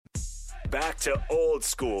back to Old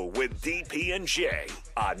School with DP and J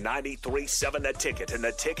on 93.7 The Ticket and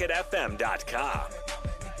theticketfm.com.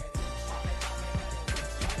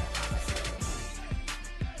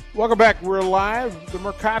 Welcome back. We're live. The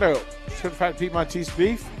Mercado Certified Piedmontese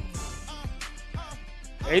Beef,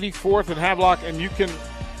 84th and Havelock, and you can,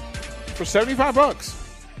 for $75,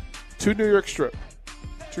 2 New York strip,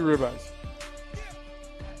 2 ribeyes,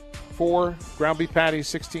 4 ground beef patties,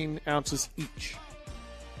 16 ounces each.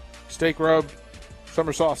 Steak rub,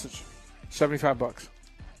 summer sausage, $75.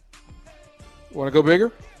 Want to go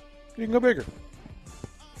bigger? You can go bigger.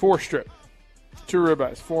 4 strip, 2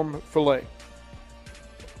 ribeyes, 4 filet,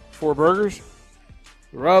 4 burgers,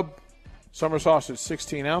 the rub, summer sausage,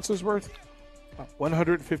 16 ounces worth,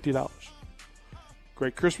 $150.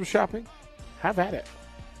 Great Christmas shopping. Have at it.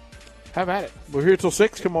 Have at it. We're here till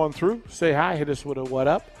 6. Come on through. Say hi. Hit us with a what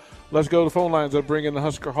up. Let's go to the phone lines. I'll bring in the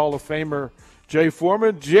Husker Hall of Famer, Jay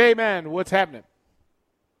Foreman. Jay, man, what's happening?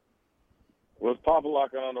 Well, it's Papa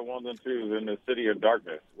locking on the 1s and 2s in the city of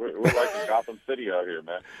darkness. We're like in Gotham City out here,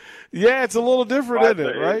 man. Yeah, it's a little different, isn't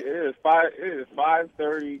it, right? It is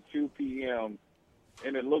 5:32 p.m.,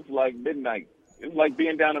 and it looks like midnight. It's like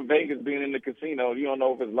being down in Vegas, being in the casino. You don't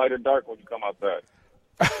know if it's light or dark when you come outside.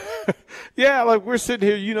 Yeah, like we're sitting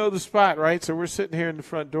here, you know the spot, right? So we're sitting here in the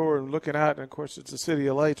front door and looking out, and, of course, it's a city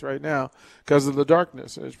of lights right now because of the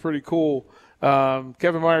darkness. It's pretty cool.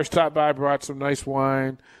 Kevin Myers stopped by, brought some nice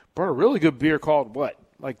wine, brought a really good beer called what?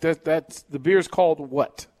 Like that's the beer's called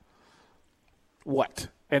what? What?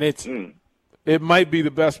 And it might be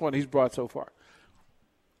the best one he's brought so far.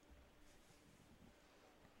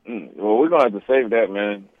 Well, we're going to have to save that,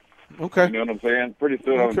 man. Okay. You know what I'm saying? Pretty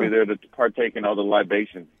soon I'm going to be there to partake in all the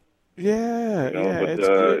libations. Yeah, you know,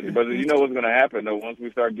 yeah. But you know what's going to happen, though, once we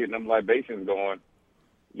start getting them libations going,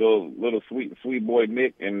 little sweet boy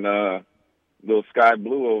Nick and little Sky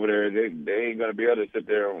Blue over there, they ain't going to be able to sit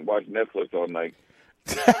there and watch Netflix all night.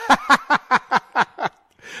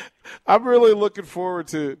 I'm really looking forward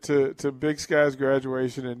to Big Sky's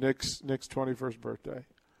graduation and Nick's 21st birthday.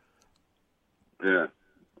 Yeah.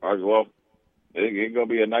 Well, it's going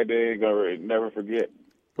to be a night they ain't going to never forget.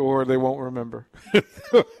 Or they won't remember.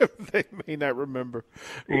 They may not remember.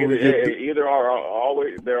 Either are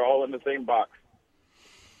always, they're all in the same box.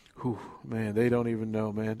 Whew, man, they don't even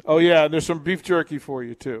know, man. Oh, yeah, there's some beef jerky for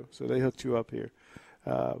you, too. So they hooked you up here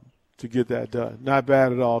to get that done. Not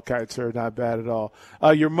bad at all, Kite Sir, not bad at all.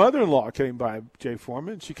 Your mother-in-law came by, Jay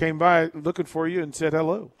Foreman. She came by looking for you and said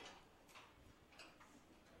hello.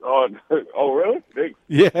 Oh, really?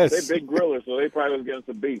 Yes. They big grillers, so they probably was getting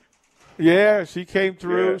some beef. Yeah, she came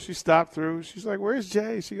through. Yeah. She stopped through. She's like, "Where's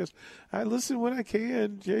Jay?" She goes, "I listen when I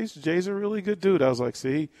can. Jay's a really good dude." I was like,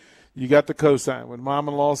 "See, you got the cosign. When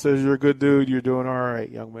mom-in-law says you're a good dude, you're doing all right,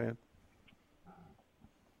 young man."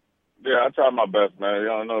 Yeah, I try my best, man. You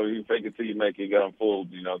don't know, you fake it till you make it. You got them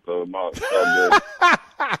fooled, you know. So it's all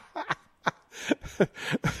good.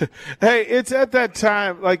 Hey, it's at that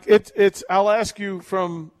time. Like it's. I'll ask you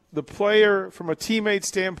from the player, from a teammate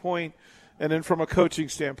standpoint, and then from a coaching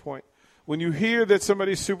standpoint. When you hear that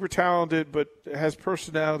somebody's super talented but has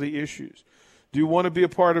personality issues, do you want to be a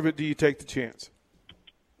part of it? Do you take the chance?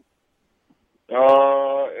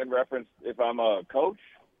 In reference, if I'm a coach?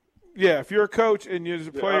 Yeah, if you're a coach and you're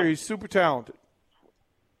a player, he's super talented.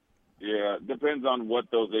 Yeah, depends on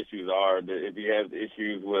what those issues are. If he has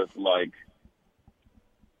issues with, like,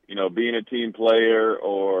 you know, being a team player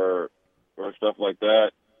or stuff like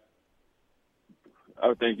that, I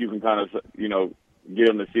would think you can kind of, you know, get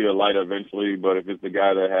him to see the light eventually. But if it's the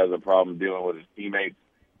guy that has a problem dealing with his teammates,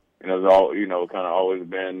 and has all, you know, kind of always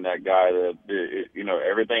been that guy that, you know,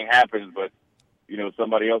 everything happens, but, you know,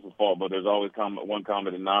 somebody else's fault, but there's always one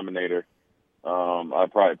common denominator.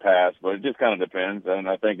 I'd probably pass, but it just kind of depends. And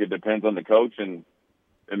I think it depends on the coach and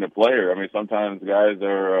the player. I mean, sometimes guys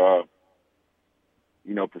are,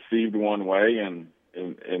 you know, perceived one way and,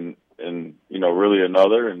 you know, really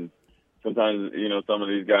another. And sometimes, you know, some of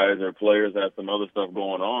these guys or players have some other stuff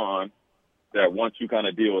going on that once you kind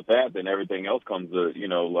of deal with that, then everything else comes to, you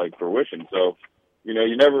know, like fruition. So, you know,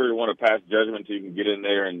 you never really want to pass judgment until you can get in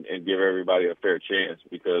there and give everybody a fair chance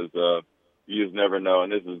because you just never know.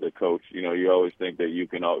 And this is the coach. You know, you always think that you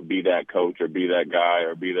can be that coach or be that guy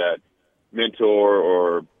or be that mentor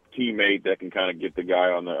or teammate that can kind of get the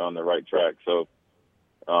guy on the right track. So,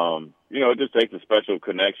 you know, it just takes a special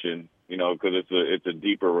connection, you know, because it's a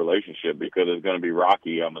deeper relationship because it's going to be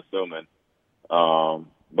rocky, I'm assuming.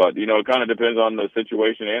 But, you know, it kind of depends on the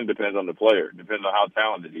situation and depends on the player. It depends on how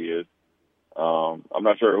talented he is. I'm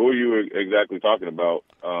not sure who you were exactly talking about.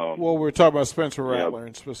 Well, we're talking about Spencer Rattler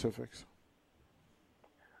in specifics.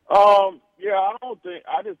 Yeah,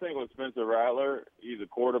 I just think with Spencer Rattler, he's a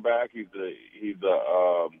quarterback. He's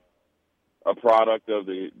a product of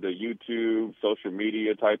the YouTube social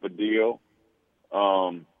media type of deal.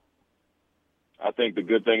 I think the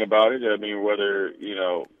good thing about it, I mean, whether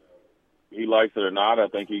he likes it or not, I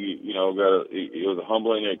think it was a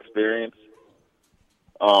humbling experience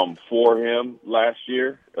for him last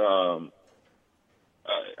year.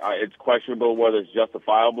 It's questionable whether it's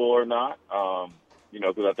justifiable or not.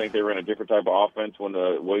 Because I think they were in a different type of offense when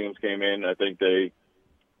the Williams came in. I think they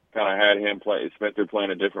kind of had Spencer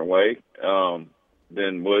playing a different way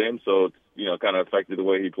than Williams, so it's kind of affected the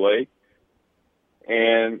way he played.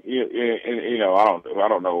 And I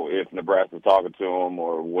don't know if Nebraska's talking to him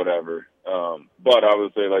or whatever, but I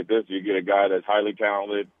would say like this: you get a guy that's highly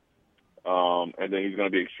talented, and then he's going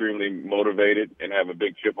to be extremely motivated and have a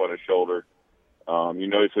big chip on his shoulder. So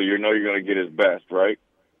you're going to get his best, right?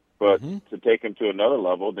 But to take him to another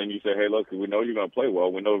level, then you say, hey, look, we know you're going to play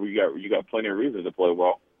well. We know you got plenty of reasons to play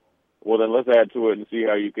well. Well, then let's add to it and see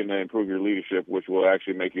how you can improve your leadership, which will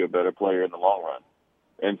actually make you a better player in the long run.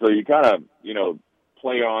 And so you kind of,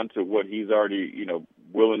 play on to what he's already,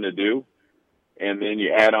 willing to do. And then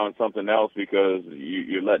you add on something else because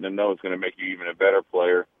you're letting him know it's going to make you even a better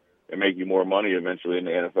player and make you more money eventually in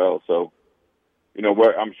the NFL. So,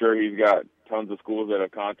 I'm sure he's got tons of schools that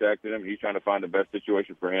have contacted him. He's trying to find the best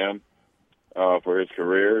situation for him, for his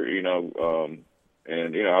career, and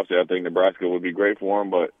obviously I think Nebraska would be great for him,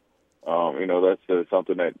 but, that's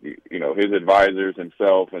something that, his advisors,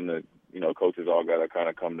 himself, and the, coaches all got to kind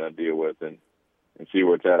of come to deal with and see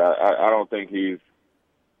where it's at. I don't think he's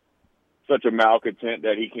such a malcontent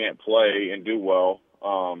that he can't play and do well.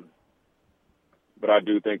 But I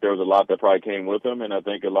do think there was a lot that probably came with him, and I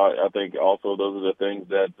think also those are the things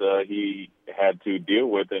that he had to deal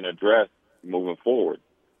with and address moving forward.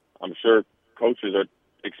 I'm sure coaches are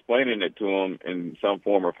explaining it to him in some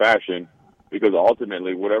form or fashion, because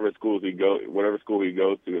ultimately, whatever school he goes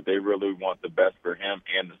to, if they really want the best for him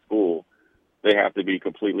and the school, they have to be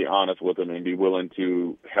completely honest with him and be willing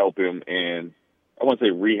to help him and, I wouldn't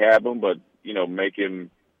say rehab him, but make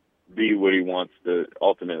him be what he wants to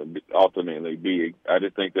ultimately be. I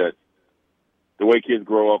just think that the way kids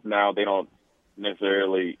grow up now, they don't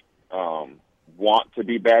necessarily want to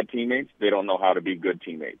be bad teammates. They don't know how to be good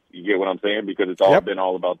teammates. You get what I'm saying? Because it's all been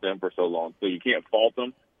all about them for so long. So you can't fault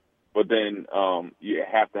them, but then you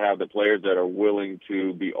have to have the players that are willing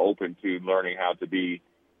to be open to learning how to be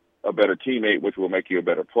a better teammate, which will make you a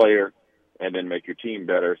better player and then make your team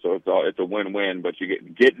better. So it's a win-win, but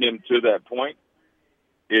getting them to that point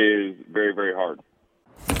is very, very hard.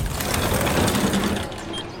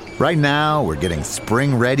 Right now, we're getting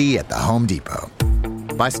spring ready at the Home Depot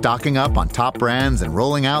by stocking up on top brands and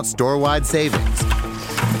rolling out store-wide savings.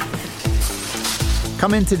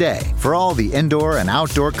 Come in today for all the indoor and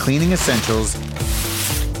outdoor cleaning essentials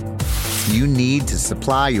you need to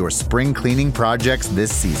supply your spring cleaning projects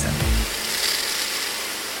this season.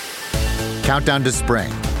 Countdown to spring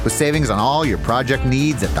with savings on all your project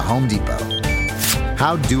needs at the Home Depot.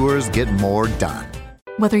 How doers get more done.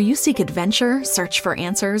 Whether you seek adventure, search for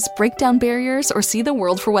answers, break down barriers, or see the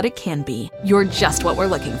world for what it can be, you're just what we're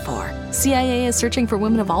looking for. CIA is searching for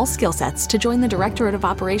women of all skill sets to join the Directorate of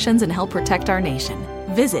Operations and help protect our nation.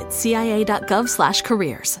 Visit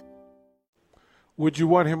cia.gov/careers. Would you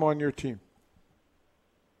want him on your team?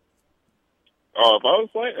 If I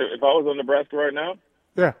was on Nebraska right now?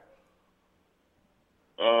 Yeah.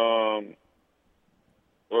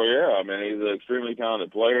 Well, yeah. I mean, he's an extremely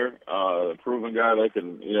talented player, a proven guy that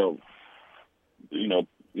can,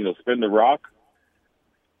 spin the rock.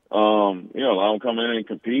 Allow him to come in and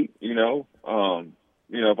compete. If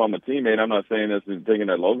I'm a teammate, I'm not saying this and thinking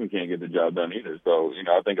that Logan can't get the job done either. So,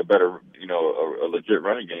 I think a better, a legit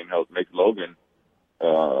running game helps make Logan,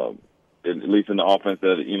 at least in the offense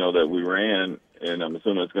that we ran, and I'm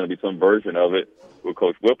assuming it's going to be some version of it with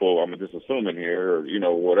Coach Whipple. I'm just assuming here,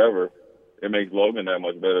 or whatever. It makes Logan that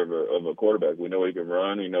much better of a quarterback. We know he can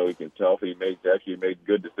run. We know he can tough. He actually made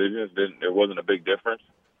good decisions. There wasn't a big difference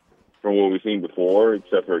from what we've seen before,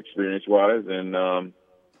 except for experience-wise. And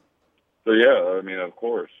so, yeah, I mean, of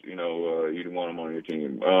course, you'd want him on your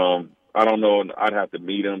team. I don't know. I'd have to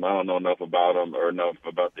meet him. I don't know enough about him or enough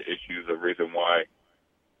about the issues or reason why,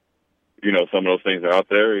 some of those things are out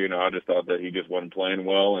there. I just thought that he just wasn't playing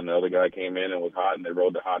well, and the other guy came in and was hot, and they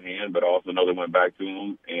rode the hot hand, but also know they went back to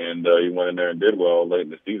him, and he went in there and did well late in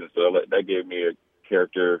the season. So that gave me a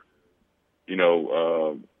character,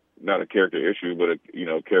 not a character issue, but a,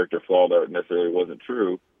 character flaw that necessarily wasn't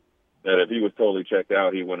true, that if he was totally checked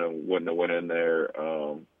out, he wouldn't have went in there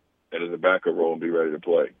and as a backup role and be ready to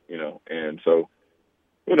play, And so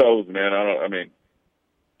Who knows, man? Obviously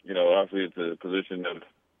it's a position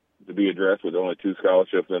to be addressed with only 2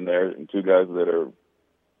 scholarships in there and 2 guys that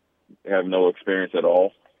have no experience at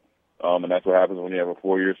all. And that's what happens when you have a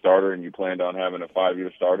 4-year starter and you planned on having a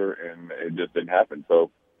 5-year starter, and it just didn't happen.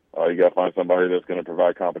 So you got to find somebody that's going to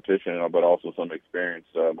provide competition, but also some experience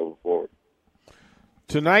moving forward.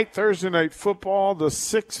 Tonight, Thursday Night Football, the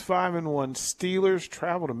 6-5-1 Steelers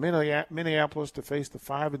travel to Minneapolis to face the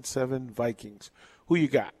 5-7 Vikings. Who you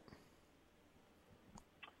got?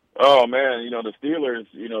 Oh man, the Steelers,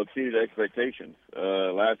 exceeded expectations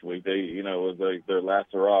last week. They, it was like their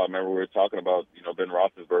last hurrah. I remember we were talking about, Ben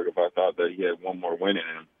Roethlisberger. If I thought that he had one more win in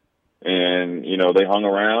him, and they hung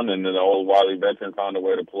around, and then the old wily veteran found a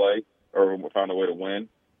way to play or found a way to win.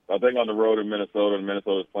 I think on the road in Minnesota, and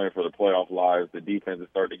Minnesota's playing for the playoff lives, the defense is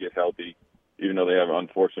starting to get healthy, even though they have an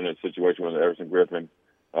unfortunate situation with Everson Griffin.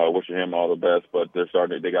 Wishing him all the best, but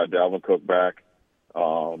they got Dalvin Cook back.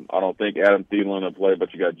 I don't think Adam Thielen will play,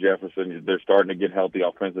 but you got Jefferson. They're starting to get healthy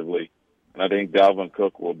offensively. And I think Dalvin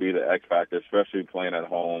Cook will be the X factor, especially playing at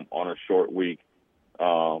home on a short week.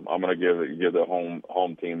 I'm going to give the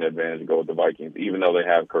home team the advantage and go with the Vikings, even though they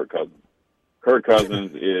have Kirk Cousins. Kirk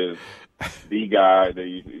Cousins is the guy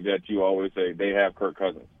that you always say they have Kirk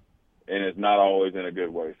Cousins, and it's not always in a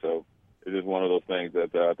good way. So it's just one of those things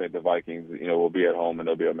that I think the Vikings, will be at home and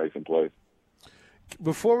they'll be able to make some plays.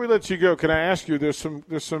 Before we let you go, can I ask you? There's some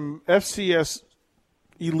FCS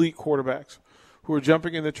elite quarterbacks who are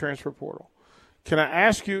jumping in the transfer portal. Can I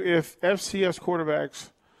ask you if FCS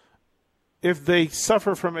quarterbacks, if they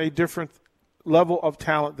suffer from a different level of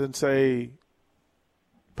talent than, say,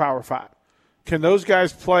 Power 5, can those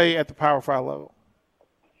guys play at the Power 5 level?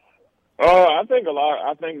 I think a lot.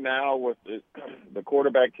 I think now with the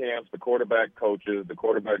quarterback camps, the quarterback coaches, the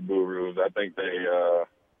quarterback gurus, I think they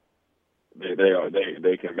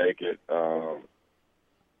can make it.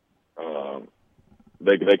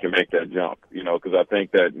 They can make that jump, because I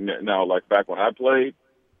think that now, like back when I played,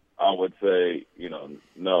 I would say,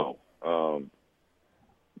 no.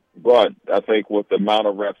 But I think with the amount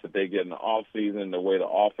of reps that they get in the off season, the way the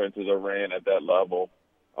offenses are ran at that level,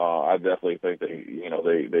 I definitely think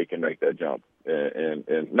they can make that jump.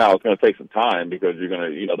 And now it's going to take some time because you're going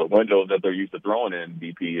to, the windows that they're used to throwing in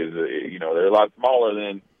DP is, they're a lot smaller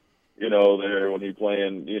than, they're when you're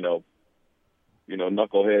playing,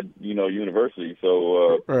 knucklehead, university.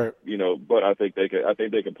 So, right. But I think they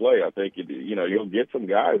can play. I think, you'll get some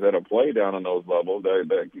guys that'll play down on those levels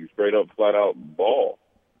that can straight up, flat out ball.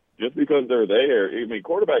 Just because they're there, I mean,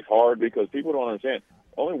 quarterback's hard because people don't understand.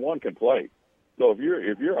 Only one can play. So if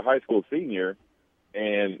you're a high school senior,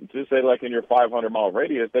 and just say like in your 500-mile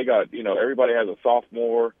radius, they got everybody has a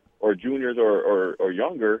sophomore or juniors or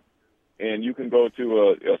younger, and you can go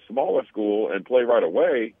to a smaller school and play right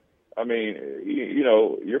away. I mean,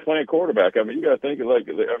 you're playing quarterback. I mean, you got to think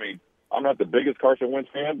I'm not the biggest Carson Wentz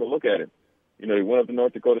fan, but look at him. He went up to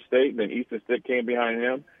North Dakota State, and then Easton Stick came behind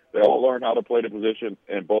him. They all learned how to play the position,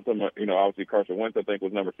 and both of them, obviously Carson Wentz, I think,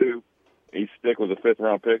 was number 2. Easton Stick was a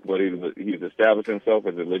 5th-round pick, but he's established himself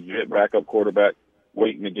as a legit backup quarterback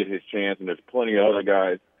waiting to get his chance, and there's plenty of other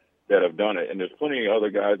guys that have done it, and there's plenty of other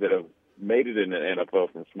guys that have made it in the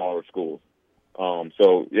NFL from smaller schools.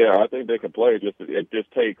 So, yeah, I think they can play. It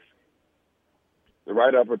just takes the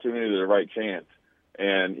right opportunity, the right chance.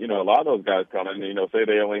 And, a lot of those guys come in, say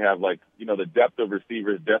they only have the depth of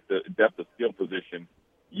receivers, depth of skill position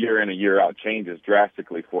year in and year out changes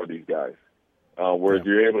drastically for these guys. Whereas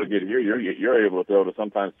you're able to get here, you're able to throw to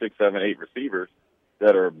sometimes 6, 7, 8 receivers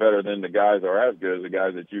that are better than the guys or as good as the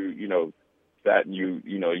guys that you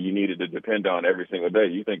needed to depend on every single day.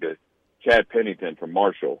 You think of Chad Pennington from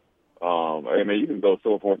Marshall. You can go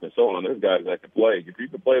so forth and so on. There's guys that can play. If you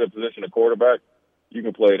can play the position of quarterback, you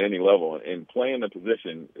can play at any level. And playing the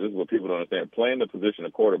position, this is what people don't understand, playing the position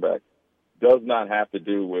of quarterback does not have to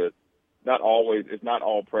do with, it's not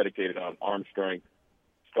all predicated on arm strength,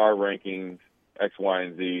 star rankings, X, Y,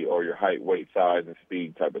 and Z, or your height, weight, size, and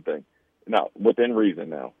speed type of thing. Now, within reason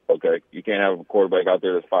now, okay? You can't have a quarterback out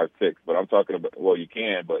there that's 5'6", but I'm talking about, well, you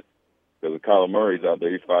can, but because Kyler Murray's out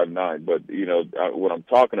there, he's 5'9". But, what I'm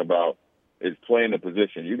talking about is playing the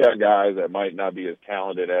position. You got guys that might not be as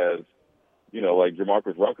talented as, like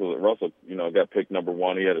Jamarcus Russell, got picked number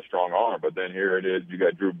 1. He had a strong arm, but then here it is. You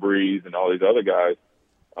got Drew Brees and all these other guys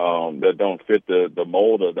that don't fit the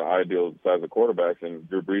mold of the ideal size of quarterbacks, and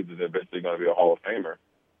Drew Brees is eventually going to be a Hall of Famer,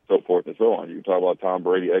 so forth and so on. You can talk about Tom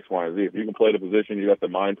Brady, X, Y, and Z. If you can play the position, you got the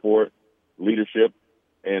mind for it, leadership,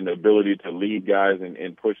 and the ability to lead guys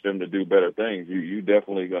and push them to do better things. You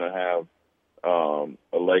definitely going to have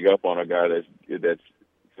a leg up on a guy that's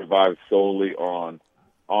survived solely on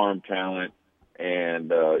arm talent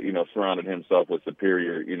and surrounded himself with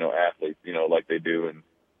superior, athletes, like they do in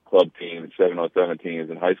club teams, 7-on-7 teams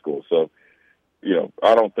in high school. So,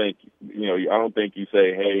 I don't think you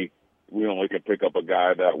say, hey, we only can pick up a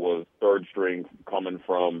guy that was third string coming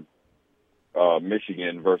from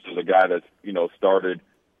Michigan versus a guy that's, started,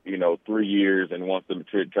 3 years and wants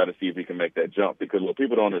to try to see if he can make that jump. Because what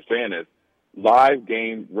people don't understand is live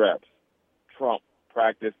game reps trump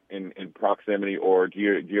practice in proximity or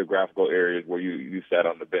geographical areas where you sat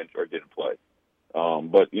on the bench or didn't play.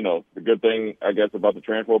 But, the good thing, I guess, about the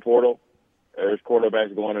transfer portal, there's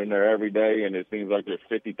quarterbacks going in there every day, and it seems like there's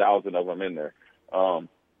 50,000 of them in there.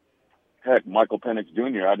 Heck, Michael Penix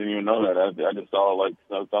Jr., I didn't even know that. I just saw,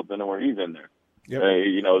 something where he's in there. Yep.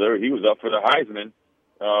 He was up for the Heisman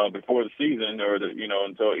before the season,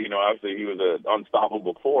 until, obviously he was an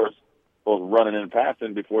unstoppable force, both running and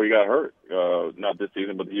passing before he got hurt. Not this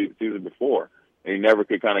season, but the season before. And he never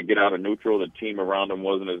could kind of get out of neutral. The team around him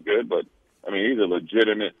wasn't as good, but, he's a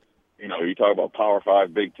legitimate, you talk about Power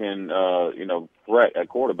 5, Big Ten, threat at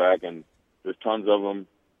quarterback, and there's tons of them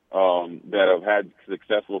that have had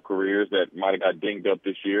successful careers that might have got dinged up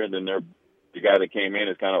this year, and then the guy that came in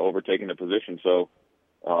is kind of overtaking the position. So,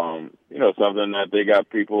 something that they got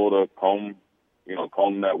people to comb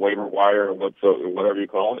that waiver wire or whatever you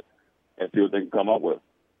call it, and see what they can come up with.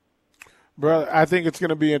 Brother, I think it's going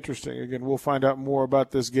to be interesting. Again, we'll find out more about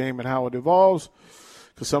this game and how it evolves,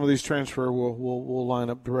 because some of these transfer will line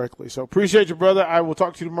up directly. So appreciate you, brother. I will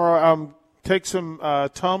talk to you tomorrow. Take some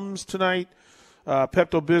Tums tonight,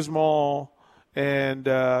 Pepto-Bismol, and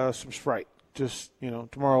some Sprite. Just,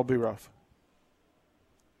 tomorrow will be rough.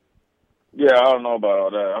 Yeah, I don't know about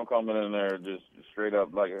all that. I'm coming in there just straight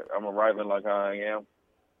up like I'm arriving like I am.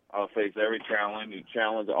 I'll face every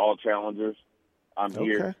challenge, all challengers. I'm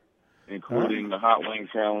here, including the Hot Wing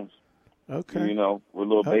Challenge. Okay. With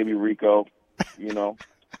little baby Rico, the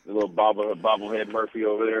little bobblehead Murphy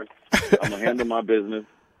over there. I'm going to handle my business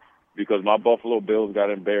because my Buffalo Bills got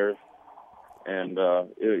embarrassed. And,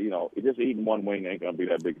 just eating one wing ain't going to be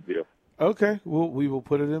that big a deal. Okay. Well, we will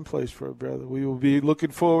put it in place for it, brother. We will be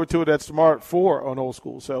looking forward to it. That's tomorrow at 4 on Old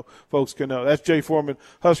School, so folks can know. That's Jay Foreman,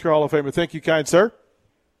 Husker Hall of Famer. Thank you, kind sir.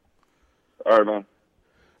 All right,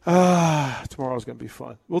 man. Tomorrow's going to be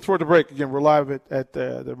fun. We'll toward the break. Again, we're live at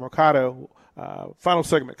the Mercado. Final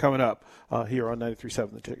segment coming up here on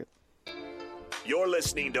 93.7 The Ticket. You're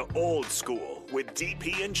listening to Old School with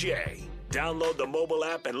DP and J. Download the mobile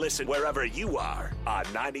app and listen wherever you are on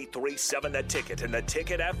 93.7 The Ticket and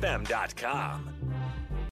theticketfm.com.